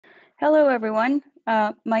Hello, everyone.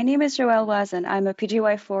 My name is Joelle Wazan. I'm a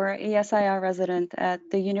PGY4 ESIR resident at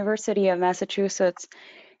the University of Massachusetts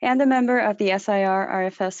and a member of the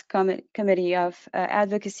SIR-RFS Committee of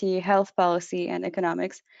Advocacy, Health Policy, and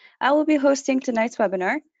Economics. I will be hosting tonight's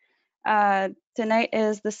webinar. Tonight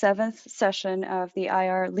is the 7th session of the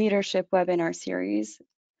IR Leadership Webinar Series.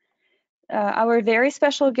 Our very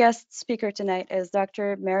special guest speaker tonight is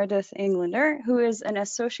Dr. Meredith Englander, who is an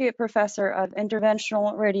associate professor of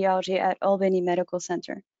interventional radiology at Albany Medical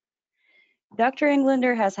Center. Dr.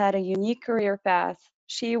 Englander has had a unique career path.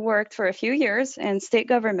 She worked for a few years in state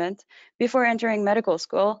government before entering medical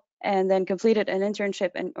school and then completed an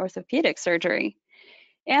internship in orthopedic surgery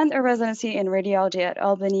and a residency in radiology at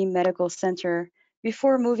Albany Medical Center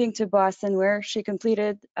before moving to Boston, where she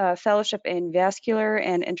completed a fellowship in vascular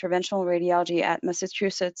and interventional radiology at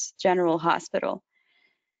Massachusetts General Hospital.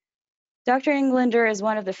 Dr. Englander is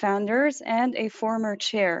one of the founders and a former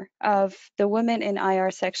chair of the Women in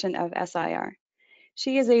IR section of SIR.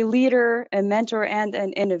 She is a leader, a mentor, and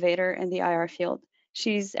an innovator in the IR field.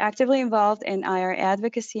 She's actively involved in IR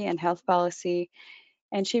advocacy and health policy,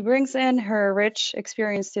 and she brings in her rich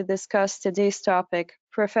experience to discuss today's topic,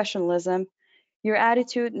 professionalism. Your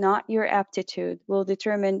attitude, not your aptitude, will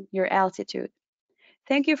determine your altitude.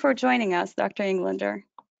 Thank you for joining us, Dr. Englander.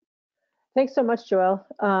 Thanks so much, Joelle.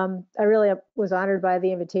 I really was honored by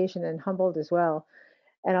the invitation and humbled as well.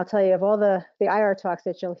 And I'll tell you, of all the IR talks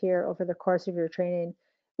that you'll hear over the course of your training,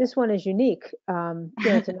 this one is unique.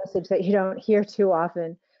 It's a message that you don't hear too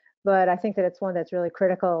often, but I think that it's one that's really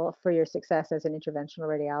critical for your success as an interventional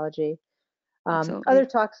radiology. Other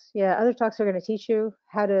talks are going to teach you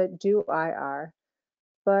how to do IR,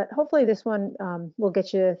 but hopefully this one will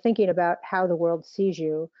get you thinking about how the world sees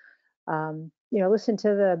you. Listen to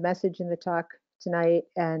the message in the talk tonight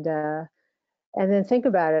and then think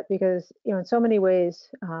about it, because in so many ways,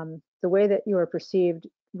 the way that you are perceived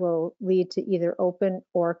will lead to either open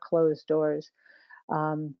or closed doors,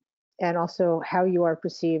 and also how you are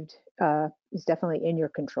perceived is definitely in your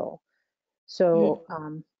control. So.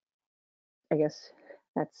 I guess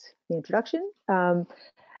that's the introduction. I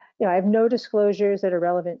have no disclosures that are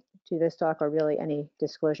relevant to this talk, or really any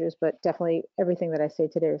disclosures, but definitely everything that I say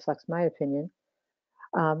today reflects my opinion.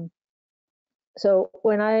 So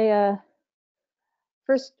when I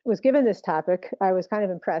first was given this topic, I was kind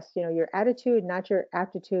of impressed. Your attitude, not your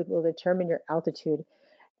aptitude, will determine your altitude.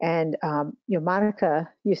 And Monica,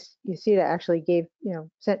 you see, that actually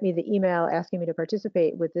sent me the email asking me to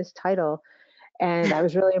participate with this title. And I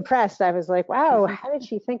was really impressed. I was like, wow, how did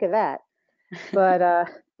she think of that? But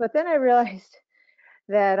then I realized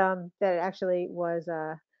that that it actually was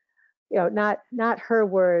not her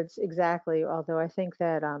words exactly, although I think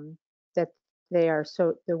that that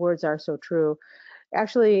the words are so true.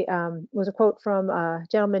 Actually, was a quote from a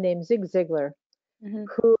gentleman named Zig Ziglar,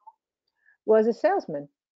 who was a salesman,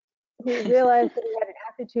 who realized that he had an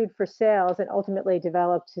aptitude for sales and ultimately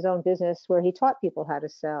developed his own business where he taught people how to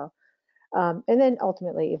sell. And then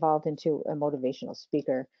ultimately evolved into a motivational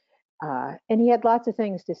speaker. And he had lots of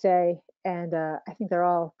things to say, and I think they're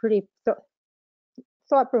all pretty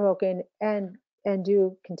thought-provoking and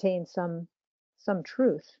do contain some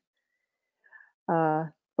truth.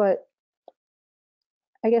 But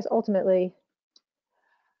I guess ultimately,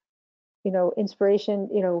 inspiration,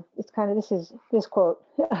 it's kind of, this quote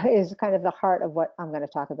is kind of the heart of what I'm going to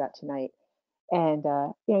talk about tonight. And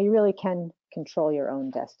you really can control your own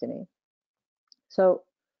destiny. So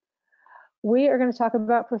we are going to talk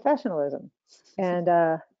about professionalism, and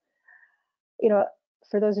for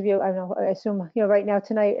those of you, I assume right now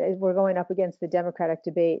tonight we're going up against the Democratic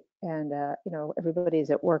debate, and everybody's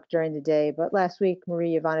at work during the day. But last week,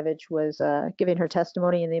 Marie Yovanovitch was giving her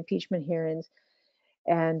testimony in the impeachment hearings,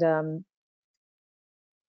 and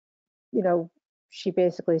she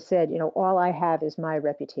basically said, all I have is my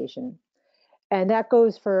reputation, and that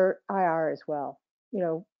goes for IR as well.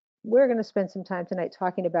 We're going to spend some time tonight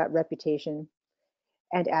talking about reputation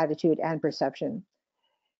and attitude and perception.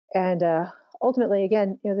 And ultimately,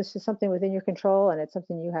 again, this is something within your control, and it's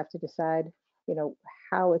something you have to decide,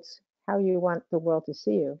 how you want the world to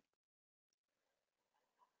see you.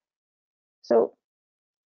 So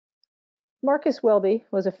Marcus Welby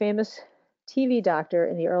was a famous TV doctor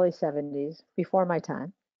in the early 70s, before my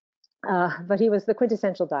time. But he was the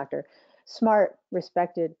quintessential doctor, smart,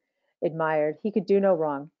 respected, admired. He could do no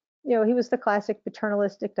wrong. He was the classic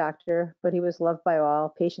paternalistic doctor, but he was loved by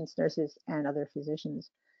all, patients, nurses, and other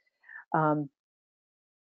physicians. And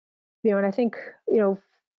I think,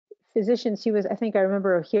 physicians, I think I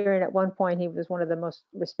remember hearing at one point he was one of the most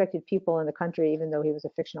respected people in the country, even though he was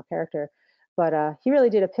a fictional character. But he really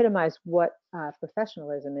did epitomize what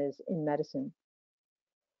professionalism is in medicine.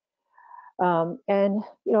 And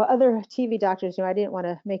other TV doctors, I didn't want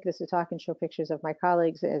to make this a talk and show pictures of my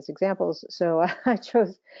colleagues as examples, so I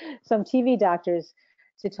chose some TV doctors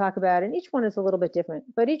to talk about, and each one is a little bit different.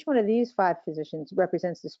 But each one of these 5 physicians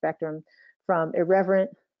represents the spectrum from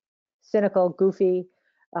irreverent, cynical, goofy,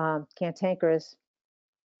 cantankerous,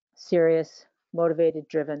 serious, motivated,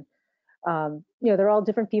 driven. They're all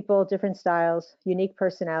different people, different styles, unique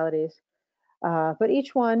personalities. But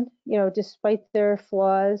each one, despite their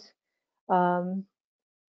flaws, they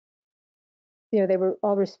were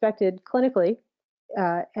all respected clinically,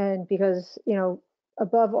 and because,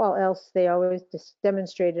 above all else, they always just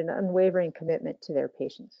demonstrated an unwavering commitment to their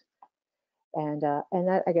patients. And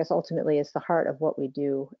that, I guess, ultimately is the heart of what we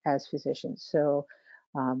do as physicians. So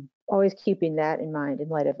always keeping that in mind in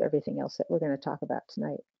light of everything else that we're going to talk about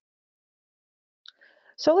tonight.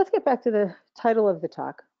 So let's get back to the title of the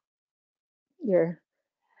talk. Your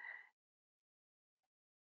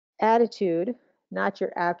attitude, not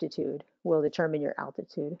your aptitude, will determine your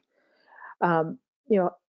altitude.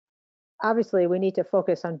 Obviously, we need to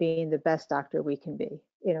focus on being the best doctor we can be.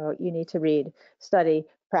 You need to read, study,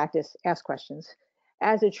 practice, ask questions.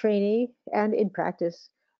 As a trainee and in practice,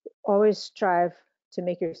 always strive to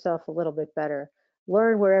make yourself a little bit better.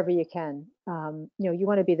 Learn wherever you can. You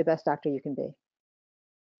want to be the best doctor you can be.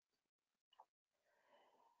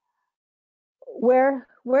 Where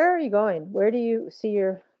are you going? Where do you see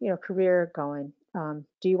your career going?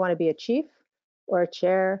 Do you want to be a chief or a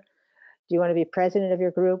chair? Do you want to be president of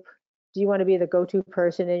your group? Do you want to be the go-to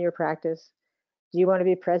person in your practice? Do you want to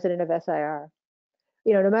be president of SIR?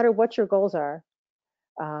 No matter what your goals are,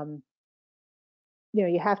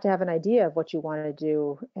 you have to have an idea of what you want to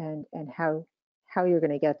do and how you're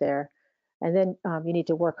going to get there, and then you need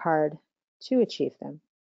to work hard to achieve them.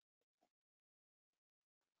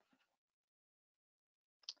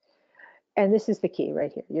 And this is the key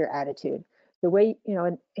right here, your attitude. The way,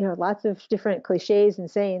 lots of different cliches and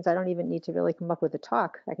sayings. I don't even need to really come up with a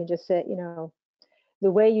talk. I can just say,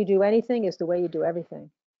 the way you do anything is the way you do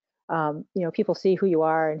everything. People see who you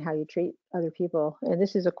are and how you treat other people. And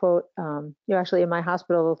this is a quote, actually in my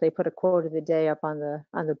hospital, they put a quote of the day up on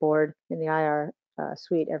the board in the IR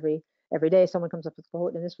suite every day. Someone comes up with a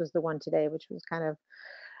quote, and this was the one today, which was kind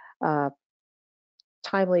of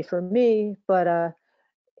timely for me. But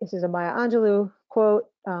this is a Maya Angelou quote.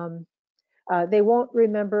 They won't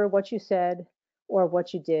remember what you said or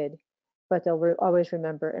what you did, but they'll always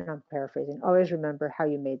remember, and I'm paraphrasing, always remember how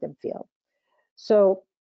you made them feel. So,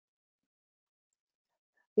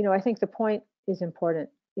 I think the point is important.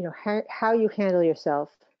 How you handle yourself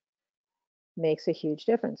makes a huge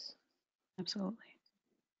difference. Absolutely.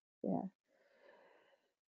 Yeah.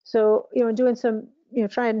 So, doing some,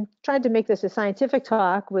 trying to make this a scientific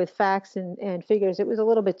talk with facts and figures, it was a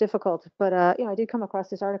little bit difficult, but, I did come across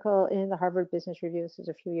this article in the Harvard Business Review. This is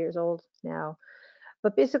a few years old now,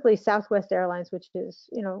 but basically Southwest Airlines, which is,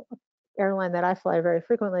 an airline that I fly very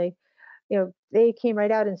frequently, they came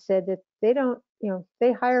right out and said that they don't,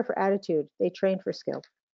 they hire for attitude, they train for skill.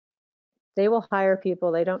 They will hire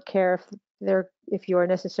people. They don't care if you are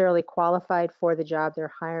necessarily qualified for the job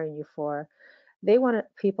they're hiring you for. They want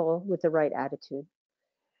people with the right attitude,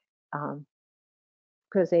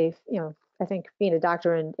 because I think being a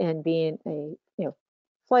doctor and being a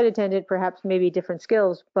flight attendant, perhaps maybe different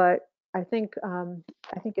skills, but I think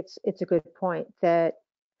it's a good point that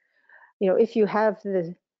if you have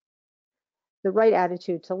the right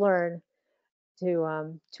attitude to learn,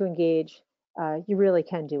 to engage, you really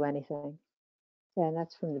can do anything, and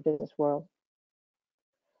that's from the business world.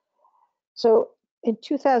 So in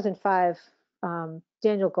 2005,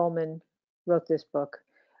 Daniel Goleman wrote this book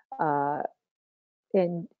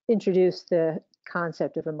and introduced the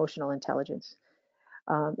concept of emotional intelligence.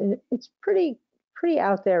 And it's pretty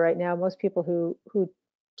out there right now. Most people who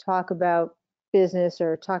talk about business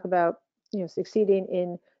or talk about succeeding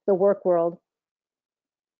in the work world,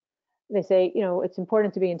 they say it's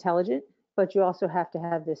important to be intelligent, but you also have to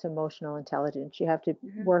have this emotional intelligence. You have to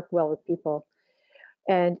work well with people.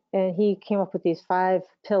 And he came up with these 5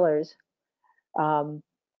 pillars of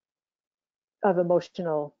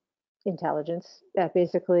emotional intelligence that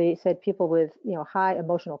basically said people with high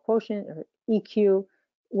emotional quotient or EQ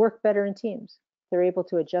work better in teams. They're able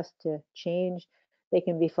to adjust to change. They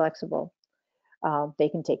can be flexible. They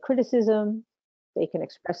can take criticism. They can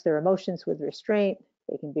express their emotions with restraint.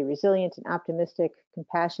 They can be resilient and optimistic,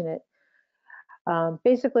 compassionate.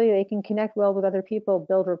 Basically, they can connect well with other people,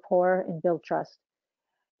 build rapport, and build trust.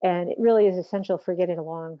 And it really is essential for getting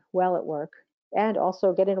along well at work, and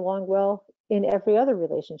also getting along well in every other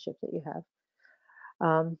relationship that you have.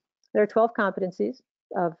 There are 12 competencies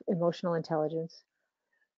of emotional intelligence,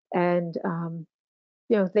 and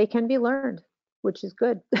they can be learned, which is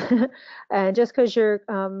good. And just because you're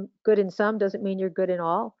good in some doesn't mean you're good in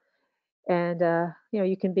all. And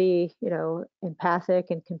you can be empathic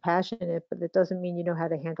and compassionate, but that doesn't mean you know how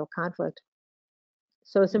to handle conflict.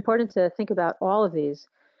 So it's important to think about all of these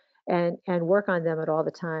and work on them at all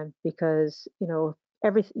the time, because you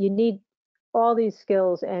need all these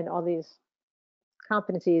skills, and all these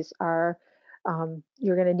competencies are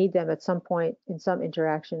you're going to need them at some point in some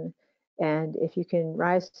interaction. And if you can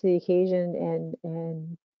rise to the occasion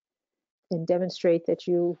and demonstrate that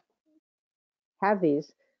you have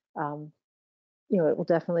these, it will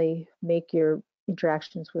definitely make your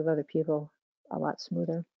interactions with other people a lot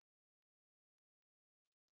smoother.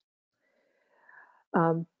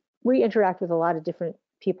 We interact with a lot of different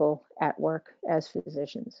people at work as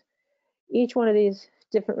physicians. Each one of these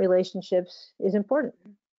different relationships is important.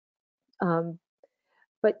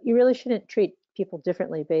 But you really shouldn't treat people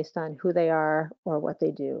differently based on who they are or what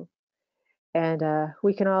they do. And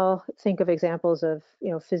we can all think of examples of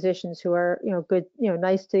physicians who are good,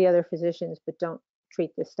 nice to the other physicians, but don't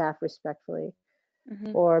treat the staff respectfully,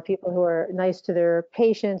 or people who are nice to their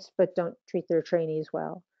patients but don't treat their trainees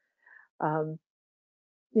well.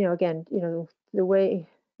 Again, the way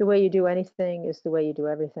you do anything is the way you do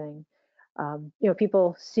everything.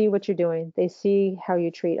 People see what you're doing, they see how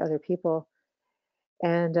you treat other people,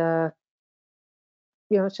 and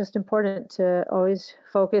it's just important to always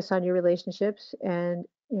focus on your relationships and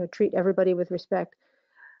treat everybody with respect.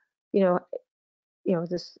 It's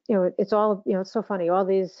all it's so funny. All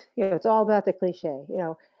these it's all about the cliche.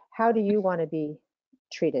 How do you want to be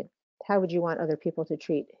treated? How would you want other people to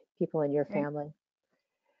treat people in your family?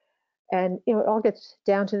 And it all gets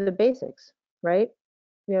down to the basics, right?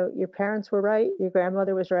 Your parents were right, your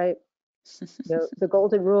grandmother was right. The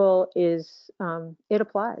golden rule is it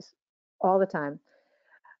applies all the time.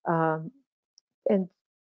 And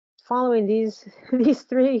following these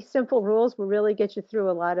three simple rules will really get you through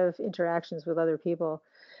a lot of interactions with other people.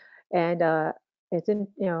 And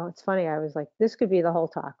it's funny. I was like, this could be the whole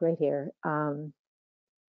talk right here.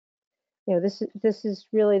 This is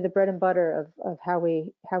really the bread and butter of how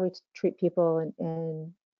we treat people,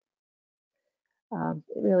 and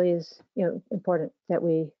it really is important that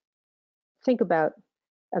we think about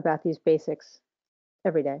these basics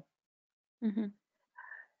every day.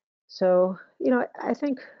 So I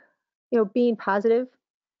think being positive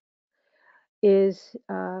is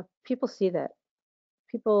people see that.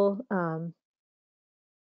 People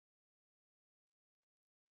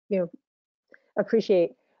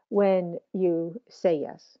appreciate when you say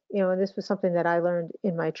yes. And this was something that I learned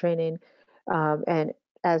in my training, and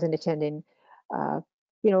as an attending.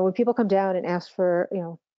 When people come down and ask for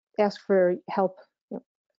help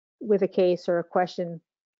with a case or a question,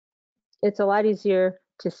 it's a lot easier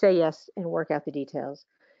to say yes and work out the details.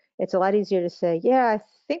 It's a lot easier to say, yeah, I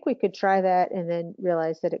think we could try that, and then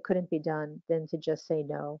realize that it couldn't be done, than to just say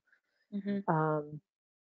no. I'll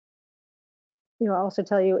also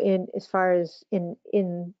tell you, as far as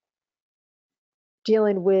in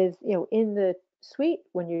dealing with, in the suite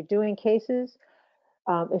when you're doing cases,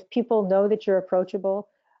 if people know that you're approachable,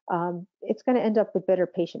 it's going to end up with better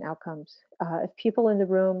patient outcomes. If people in the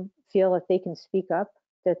room feel that they can speak up,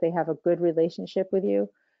 that they have a good relationship with you,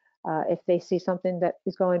 if they see something that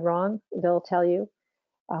is going wrong, they'll tell you.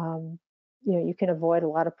 You can avoid a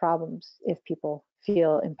lot of problems if people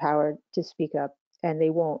feel empowered to speak up, and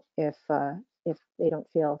they won't if they don't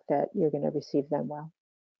feel that you're going to receive them well.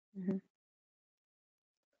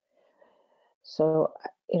 So,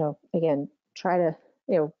 again, try to,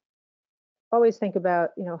 always think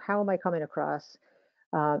about, how am I coming across?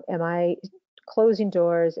 Am I closing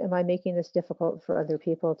doors? Am I making this difficult for other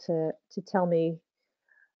people to tell me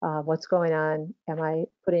what's going on? Am I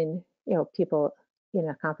putting, people in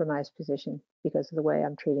a compromised position because of the way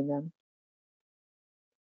I'm treating them?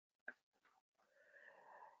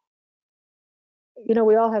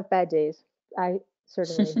 We all have bad days. I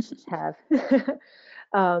certainly have.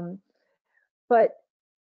 But,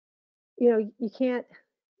 you can't,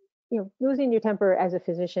 losing your temper as a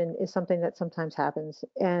physician is something that sometimes happens.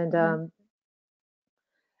 And,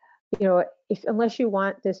 unless you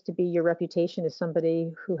want this to be your reputation as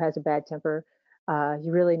somebody who has a bad temper,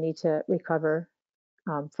 you really need to recover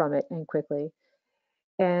from it, and quickly.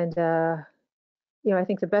 And, I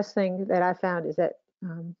think the best thing that I found is that,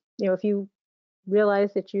 if you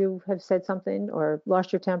realize that you have said something or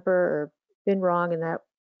lost your temper or been wrong in that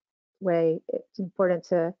way, it's important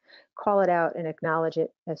to call it out and acknowledge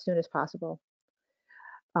it as soon as possible.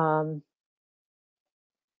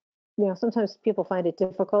 sometimes people find it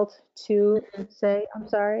difficult to say, I'm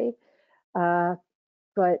sorry.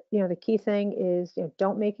 But the key thing is,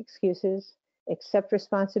 don't make excuses, accept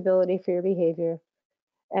responsibility for your behavior,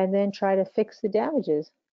 and then try to fix the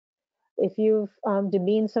damages. If you've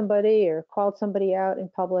demeaned somebody or called somebody out in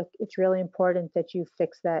public, it's really important that you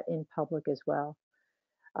fix that in public as well.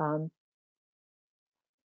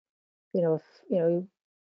 If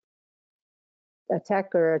a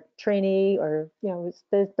tech or a trainee or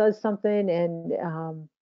does something and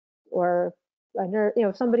or a nurse,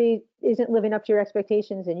 if somebody isn't living up to your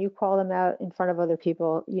expectations and you call them out in front of other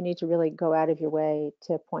people, you need to really go out of your way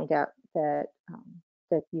to point out that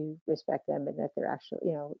that you respect them and that they're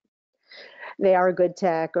actually, they are a good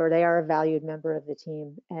tech or they are a valued member of the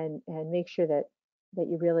team, and make sure that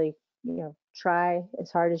you really, try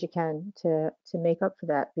as hard as you can to make up for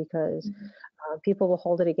that, because people will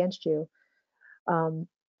hold it against you.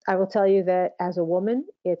 I will tell you that as a woman,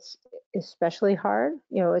 it's especially hard.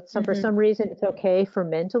 It's for some reason it's okay for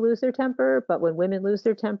men to lose their temper, but when women lose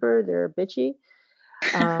their temper, they're bitchy.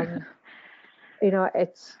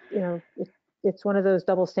 It's it's one of those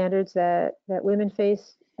double standards that women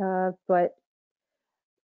face. But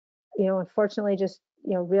unfortunately, just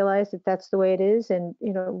realize that that's the way it is, and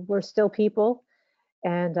we're still people,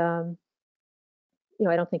 and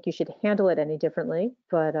I don't think you should handle it any differently,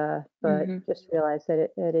 but just realize that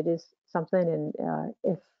it is something, and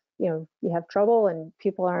if you have trouble and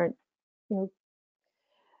people aren't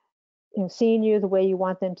seeing you the way you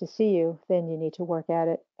want them to see you, then you need to work at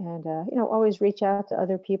it, and always reach out to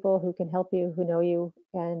other people who can help you, who know you,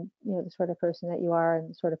 and the sort of person that you are and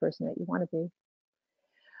the sort of person that you want to be.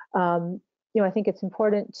 I think it's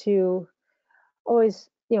important to always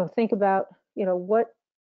think about what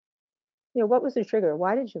was the trigger?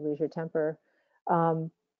 Why did you lose your temper?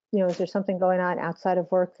 Is there something going on outside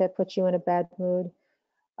of work that puts you in a bad mood?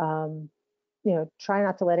 Try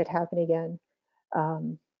not to let it happen again.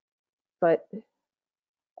 But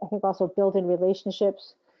I think also building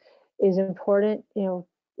relationships is important.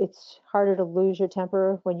 It's harder to lose your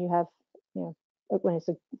temper when you have, when it's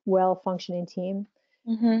a well-functioning team.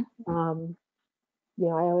 I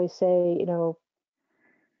always say,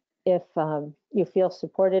 if you feel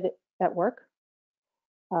supported at work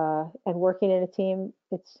and working in a team,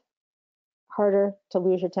 it's harder to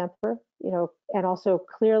lose your temper, and also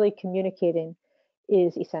clearly communicating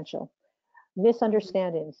is essential.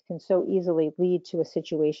 Misunderstandings can so easily lead to a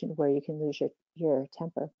situation where you can lose your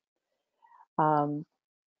temper. And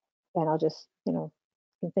I'll just,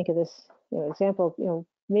 think of this, example,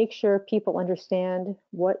 make sure people understand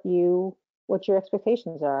what your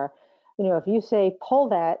expectations are. If you say, pull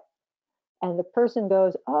that, and the person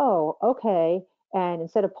goes, oh, okay, and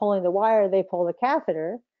instead of pulling the wire, they pull the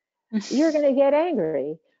catheter, you're going to get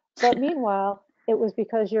angry. But meanwhile, it was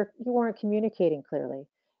because you weren't communicating clearly.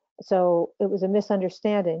 So it was a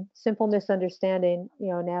misunderstanding, simple misunderstanding.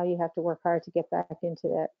 Now you have to work hard to get back into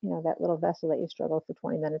that, that little vessel that you struggled for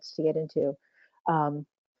 20 minutes to get into.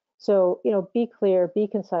 So, be clear, be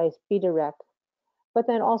concise, be direct. But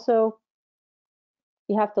then also,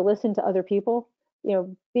 you have to listen to other people.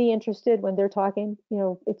 Be interested when they're talking.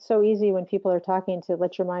 It's so easy when people are talking to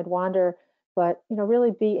let your mind wander, but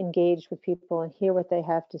really be engaged with people and hear what they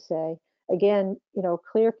have to say. Again,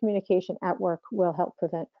 clear communication at work will help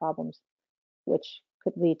prevent problems, which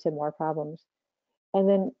could lead to more problems. And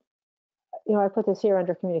then, I put this here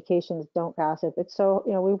under communications, don't gossip. It's so,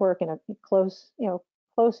 we work in a close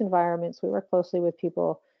environments. We work closely with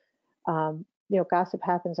people. Gossip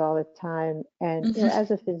happens all the time. And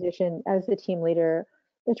as a physician, as the team leader,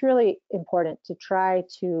 it's really important to try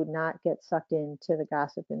to not get sucked into the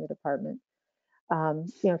gossip in the department.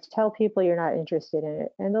 To tell people you're not interested in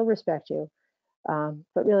it, and they'll respect you.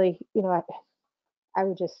 But really, I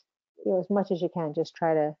would just, as much as you can, just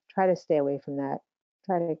try to stay away from that.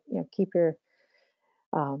 Try to, keep your,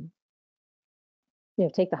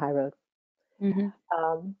 take the high road.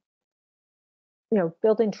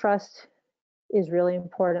 Building trust is really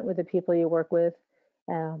important with the people you work with,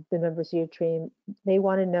 the members of your team. They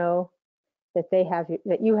want to know that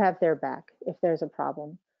that you have their back if there's a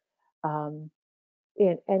problem. And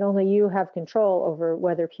only you have control over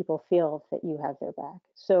whether people feel that you have their back.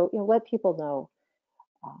 So let people know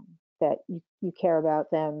that you care about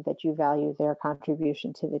them, that you value their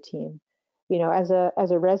contribution to the team. As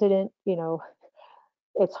a resident,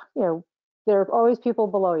 it's there are always people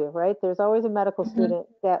below you, right? There's always a medical student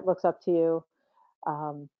that looks up to you.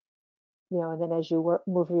 And then as you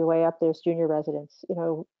move your way up, there's junior residents.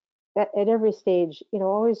 At every stage,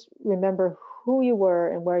 always remember who you were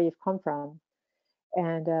and where you've come from.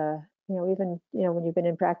 And even when you've been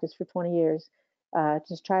in practice for 20 years,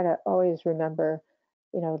 just try to always remember,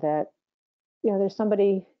 that, there's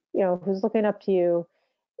somebody, who's looking up to you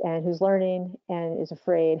and who's learning and is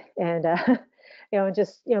afraid, and,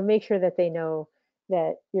 just, make sure that they know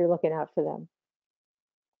that you're looking out for them.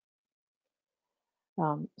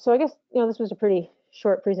 So I guess, this was a pretty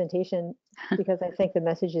short presentation because I think the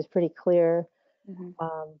message is pretty clear. You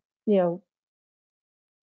know,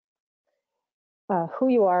 who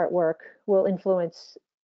you are at work will influence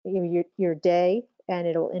your day, and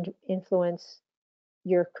it'll influence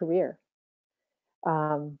your career.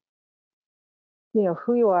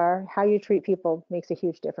 Who you are, how you treat people makes a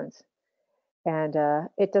huge difference. And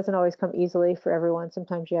it doesn't always come easily for everyone.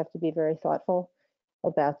 Sometimes you have to be very thoughtful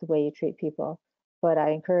about the way you treat people. But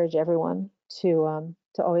I encourage everyone to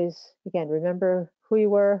always, again, remember who you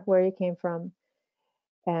were, where you came from,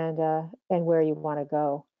 and where you want to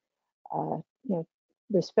go.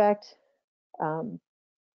 Respect and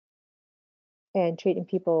treating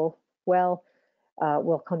people well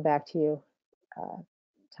will come back to you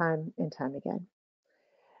time and time again.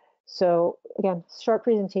 So again, short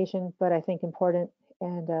presentation, but I think important,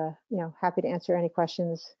 and happy to answer any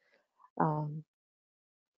questions.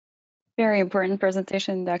 Very important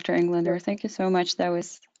presentation, Dr. Englander. Sure. Thank you so much. That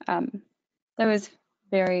was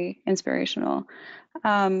very inspirational.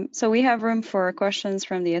 So we have room for questions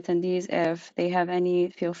from the attendees. If they have any,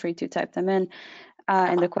 feel free to type them in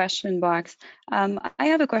the question box. I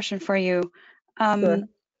have a question for you. Sure.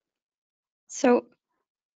 So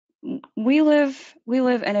we live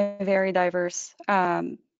in a very diverse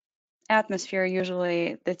atmosphere.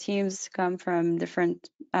 Usually the teams come from different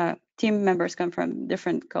team members come from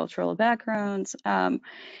different cultural backgrounds, and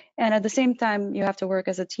at the same time you have to work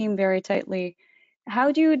as a team very tightly.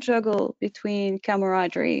 How do you juggle between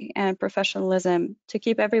camaraderie and professionalism to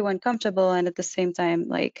keep everyone comfortable and at the same time,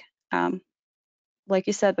 like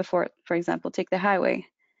you said before, for example, take the highway?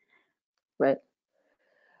 Right.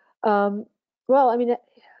 Well, I mean,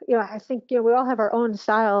 I think, we all have our own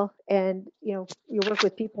style, and, you work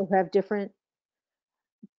with people who have different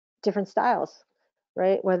styles,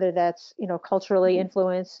 right? Whether that's, culturally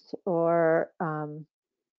influenced or,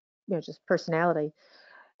 just personality.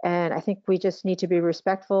 And I think we just need to be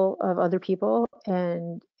respectful of other people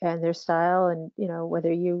and their style. And,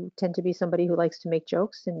 whether you tend to be somebody who likes to make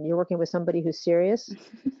jokes and you're working with somebody who's serious,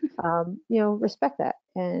 respect that.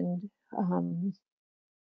 And,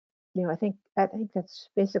 I think that's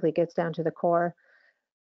basically gets down to the core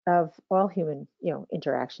of all human,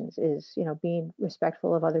 interactions is, being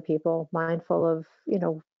respectful of other people, mindful of,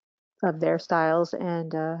 of their styles,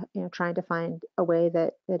 and, trying to find a way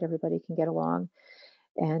that everybody can get along.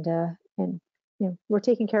 And we're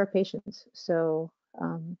taking care of patients. So,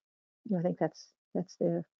 I think that's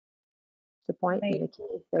the point and the key.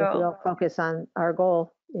 That if we all focus on our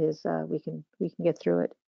goal, is we can get through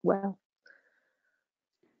it well.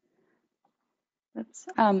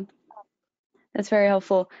 That's very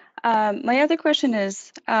helpful. My other question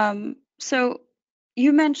is, so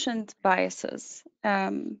you mentioned biases,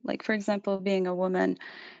 like for example, being a woman.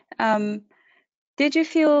 Did you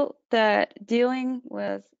feel that dealing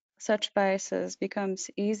with such biases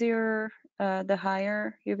becomes easier the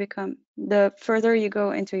further you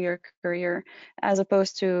go into your career, as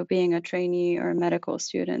opposed to being a trainee or a medical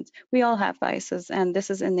student? We all have biases, and this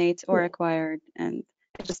is innate or acquired, and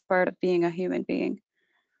it's just part of being a human being.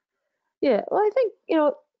 Yeah, well, I think,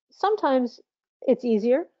 sometimes it's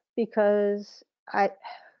easier because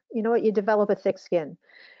you develop a thick skin,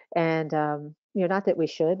 and, not that we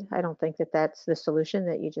should. I don't think that that's the solution,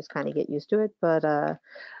 that you just kind of get used to it, but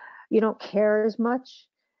you don't care as much.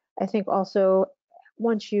 I think also,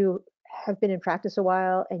 once you have been in practice a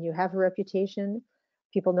while and you have a reputation,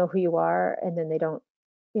 people know who you are, and then they don't,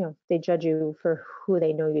 they judge you for who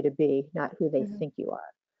they know you to be, not who they think you are.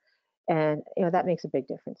 And, that makes a big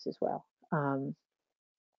difference as well.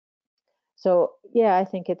 So yeah, I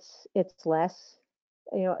think it's less.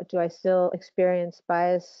 Do I still experience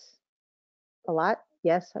bias a lot?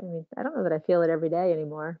 Yes. I mean, I don't know that I feel it every day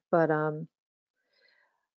anymore, but I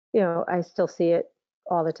still see it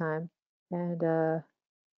all the time. And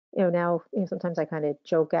now, sometimes I kind of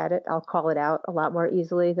joke at it. I'll call it out a lot more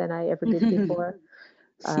easily than I ever did before.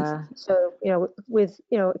 So, with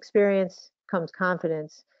experience comes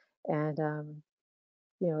confidence, and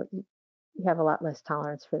you have a lot less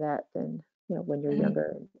tolerance for that than when you're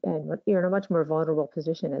younger, and you're in a much more vulnerable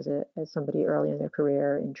position as somebody early in their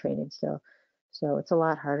career in training still. So it's a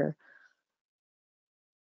lot harder.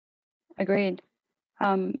 Agreed.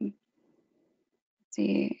 Let's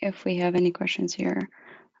see if we have any questions here.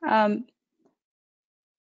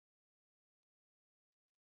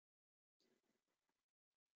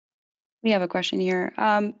 We have a question here.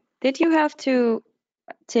 Did you have to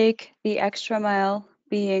take the extra mile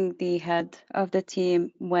being the head of the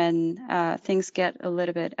team when things get a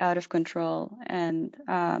little bit out of control and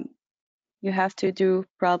you have to do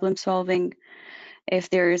problem solving if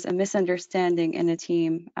there is a misunderstanding in a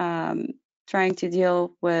team, trying to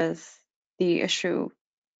deal with the issue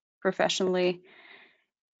professionally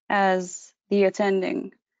as the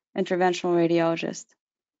attending interventional radiologist?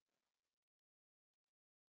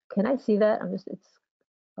 Can I see that? It's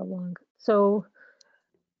so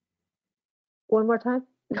one more time.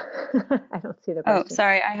 I don't see the Oh, question.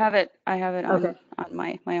 sorry, I have it Okay. on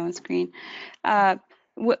my own screen.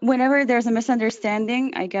 Whenever there's a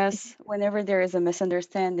misunderstanding, I guess whenever there is a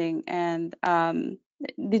misunderstanding, and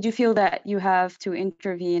did you feel that you have to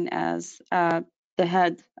intervene as the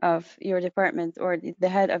head of your department or the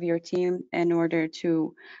head of your team in order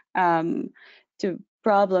um, to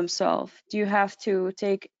problem solve? Do you have to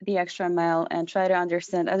take the extra mile and try to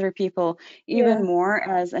understand other people even Yeah. more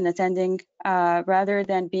as an attending rather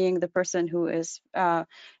than being the person who is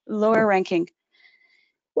lower ranking?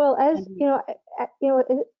 Well, as And, you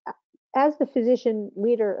know, as the physician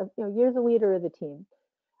leader of, you're the leader of the team.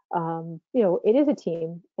 It is a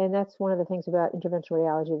team, and that's one of the things about interventional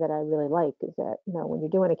radiology that I really like is that, when you're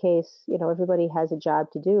doing a case, everybody has a job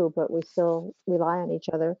to do, but we still rely on each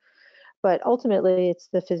other. But ultimately, it's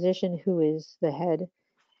the physician who is the head.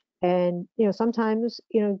 And, sometimes,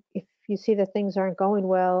 if you see that things aren't going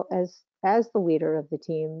well as the leader of the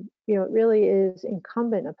team, it really is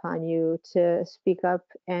incumbent upon you to speak up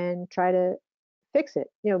and try to fix it,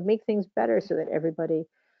 make things better so that everybody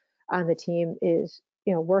on the team is,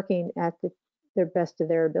 working at their best of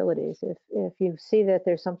their abilities. If you see that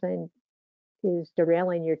there's something is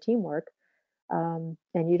derailing your teamwork, and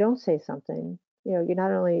you don't say something, you're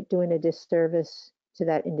not only doing a disservice to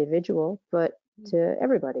that individual, but to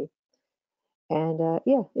everybody. And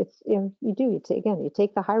yeah, it's you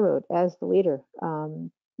take the high road as the leader.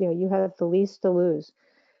 You have the least to lose,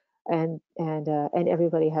 and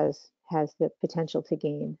everybody has the potential to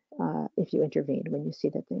gain if you intervene when you see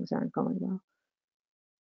that things aren't going well.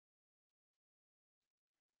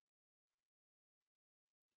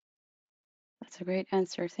 that's a great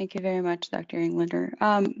answer. Thank you very much, Dr. Englander.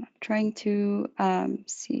 Trying to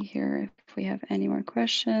see here if we have any more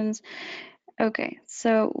questions. Okay,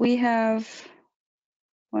 so we have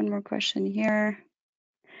one more question here.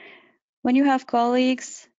 When you have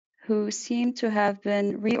colleagues who seem to have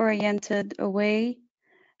been reoriented away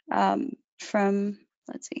from,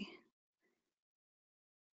 let's see,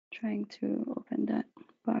 trying to open that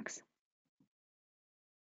box.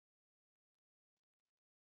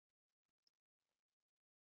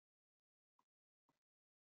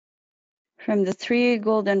 From the 3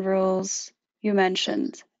 golden rules you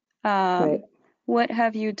mentioned, Right. what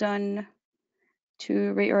have you done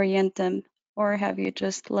to reorient them, or have you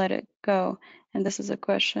just let it go? And this is a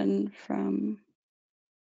question from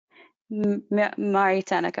Mari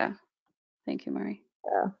Tanaka. Thank you, Mari.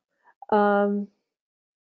 Yeah.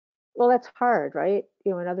 Well, that's hard, right?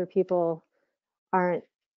 When other people aren't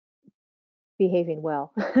behaving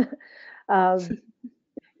well. um,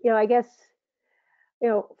 I guess,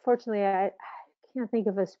 fortunately, I can't think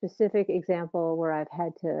of a specific example where I've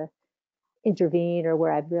had to intervene or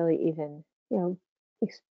where I've really even,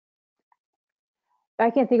 I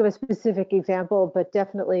can't think of a specific example, but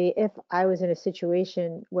definitely if I was in a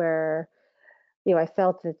situation where, I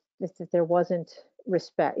felt that there wasn't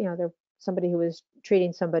respect, there somebody who was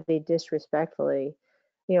treating somebody disrespectfully,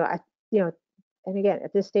 I, you know, and again,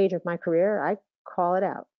 at this stage of my career, I call it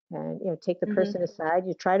out and, take the Mm-hmm. person aside.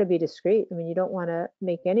 You try to be discreet. I mean, you don't want to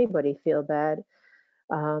make anybody feel bad.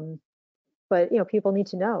 But people need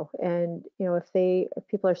to know, and if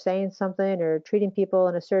people are saying something or treating people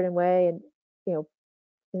in a certain way, and you know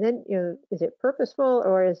and then is it purposeful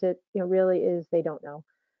or is it really is they don't know.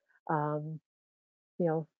 um, you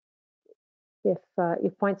know if you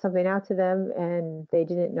point something out to them and they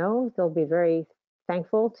didn't know, they'll be very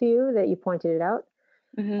thankful to you that you pointed it out.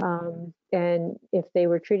 Mm-hmm. And if they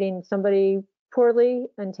were treating somebody poorly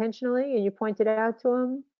intentionally and you pointed it out to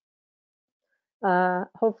them,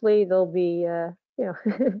 hopefully they'll be,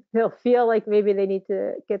 they'll feel like maybe they need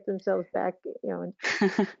to get themselves back,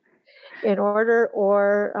 in order,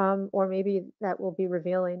 or maybe that will be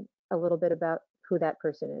revealing a little bit about who that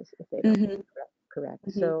person is if they don't Mm-hmm. correct.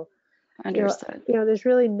 Mm-hmm. So, Understood. there's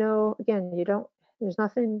really no, again, there's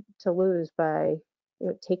nothing to lose by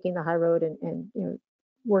taking the high road and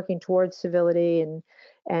working towards civility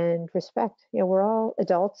and respect. We're all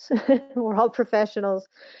adults, we're all professionals,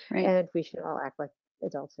 Right. and we should all act like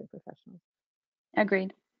adults and professionals.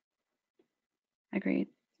 Agreed. Agreed.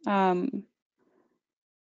 So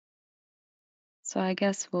I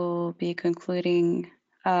guess we'll be concluding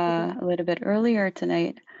a little bit earlier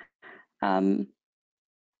tonight. Yeah,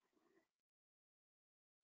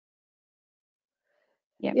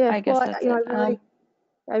 Yeah, I guess well, that's it.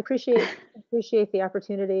 I appreciate the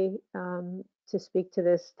opportunity to speak to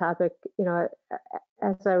this topic.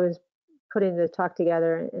 As I was putting the talk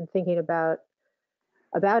together and thinking about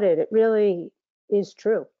it, it really is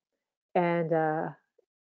true. And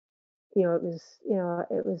it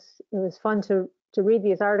was fun to read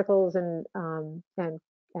these articles and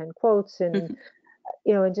quotes, and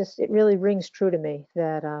and just it really rings true to me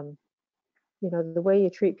that the way you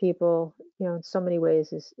treat people, in so many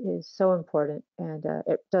ways is so important, and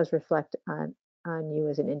it does reflect on you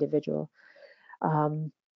as an individual.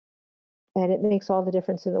 And it makes all the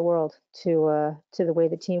difference in the world to the way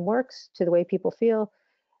the team works, to the way people feel.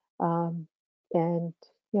 And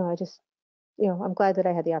I just I'm glad that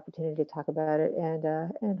I had the opportunity to talk about it,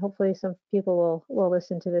 and hopefully some people will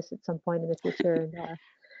listen to this at some point in the future,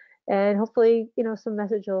 and hopefully some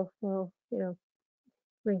message will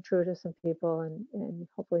ring true to some people, and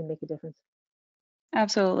hopefully make a difference.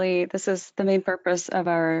 Absolutely. This is the main purpose of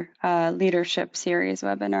our leadership series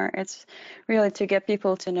webinar. It's really to get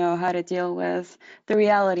people to know how to deal with the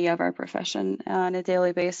reality of our profession on a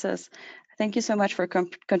daily basis. Thank you so much for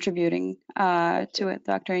contributing to it,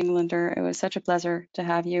 Dr. Englander. It was such a pleasure to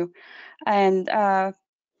have you. And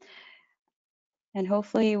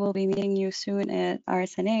hopefully we'll be meeting you soon at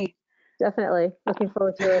RSNA. Definitely. Looking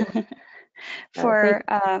forward to it. For,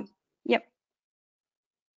 yep.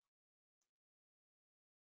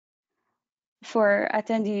 For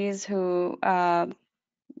attendees who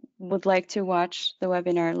would like to watch the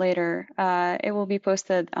webinar later, it will be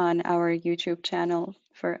posted on our YouTube channel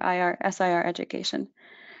for SIR education.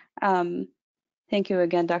 Thank you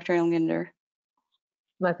again, Dr. Elginder.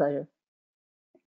 My pleasure.